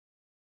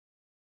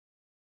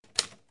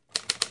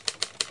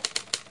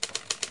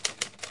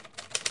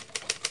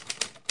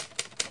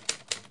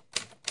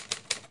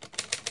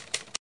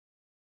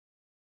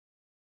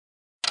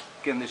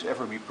Can this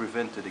ever be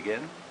prevented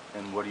again?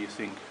 And what do you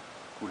think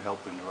would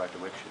help in the right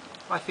direction?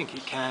 I think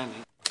it can.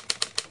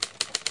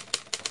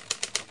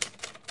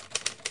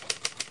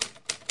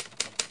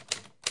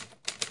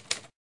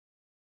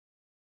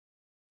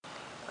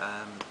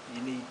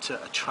 You need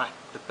to attract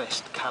the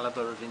best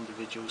calibre of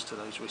individuals to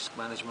those risk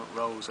management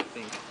roles. I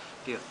think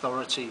the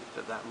authority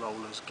that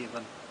role is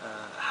given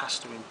has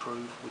to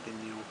improve within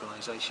the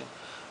organisation.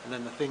 And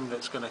then the thing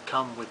that's going to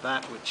come with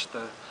that, which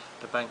the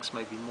banks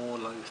may be more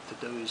loath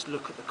to do, is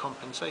look at the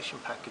compensation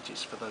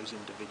packages for those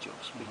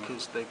individuals,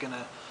 because they're going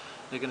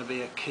to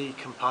be a key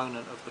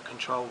component of the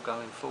control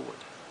going forward.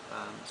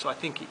 So I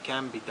think it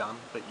can be done,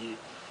 but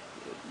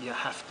you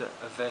have to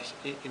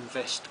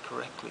invest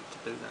correctly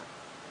to do that.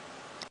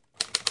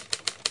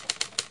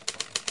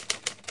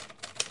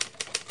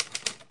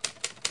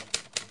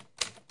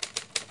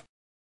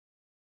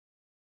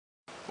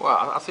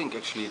 Well, I think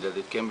actually that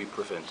it can be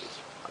prevented.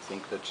 I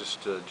think that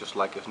just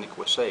like as Nick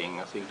was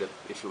saying, I think that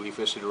if you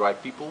invest in the right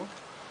people,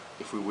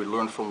 if we will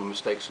learn from the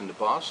mistakes in the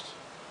past,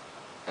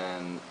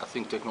 and I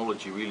think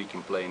technology really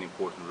can play an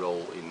important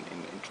role in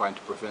trying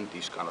to prevent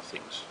these kind of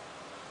things.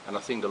 And I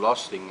think the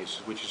last thing is,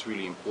 which is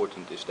really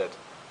important, is that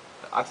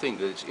I think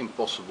that it's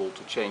impossible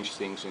to change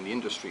things in the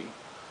industry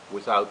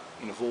without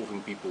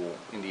involving people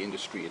in the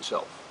industry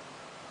itself.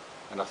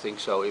 And I think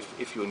so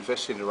if you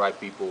invest in the right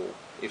people,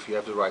 if you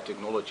have the right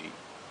technology,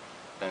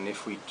 and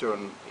if we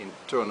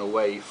turn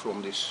away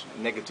from this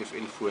negative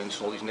influence,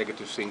 all these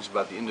negative things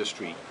about the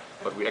industry,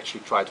 but we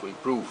actually try to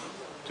improve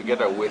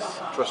together with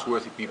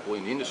trustworthy people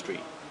in the industry,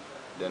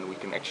 then we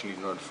can actually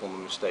learn from the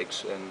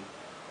mistakes and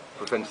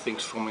prevent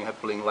things from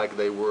happening like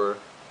they were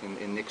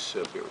in Nick's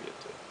period.